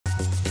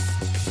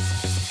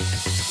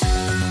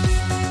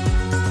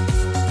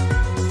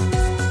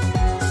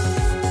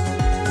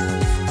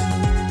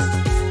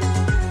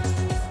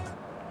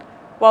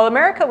While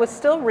America was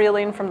still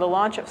reeling from the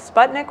launch of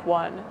Sputnik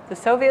 1, the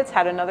Soviets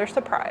had another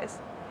surprise.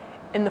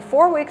 In the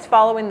 4 weeks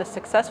following the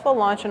successful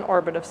launch in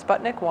orbit of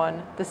Sputnik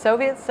 1, the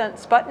Soviets sent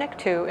Sputnik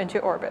 2 into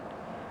orbit.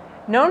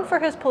 Known for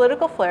his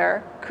political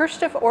flair,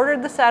 Khrushchev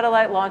ordered the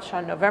satellite launched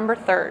on November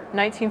 3,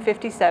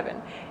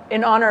 1957,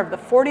 in honor of the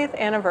 40th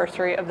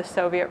anniversary of the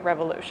Soviet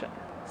Revolution.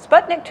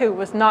 Sputnik 2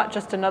 was not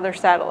just another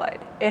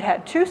satellite. It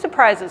had two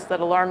surprises that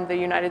alarmed the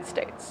United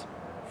States.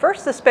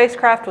 First, the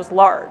spacecraft was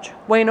large,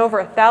 weighing over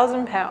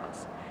 1,000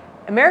 pounds.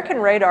 American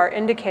radar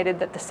indicated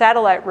that the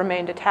satellite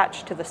remained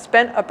attached to the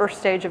spent upper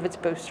stage of its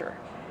booster,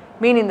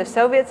 meaning the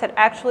Soviets had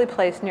actually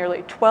placed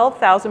nearly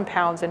 12,000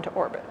 pounds into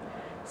orbit.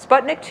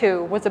 Sputnik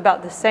 2 was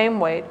about the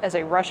same weight as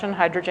a Russian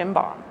hydrogen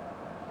bomb.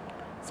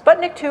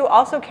 Sputnik 2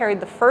 also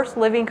carried the first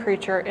living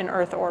creature in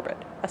Earth orbit,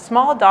 a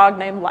small dog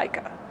named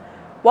Laika.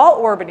 While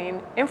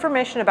orbiting,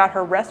 information about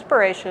her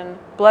respiration,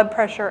 blood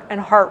pressure,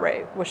 and heart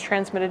rate was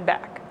transmitted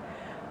back.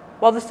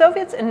 While the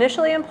Soviets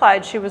initially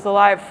implied she was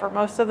alive for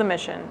most of the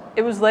mission,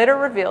 it was later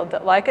revealed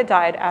that Laika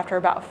died after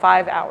about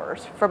 5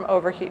 hours from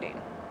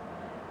overheating.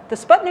 The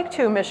Sputnik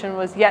 2 mission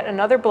was yet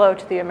another blow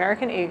to the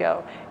American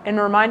ego and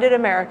reminded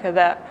America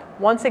that,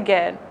 once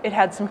again, it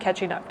had some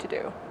catching up to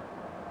do.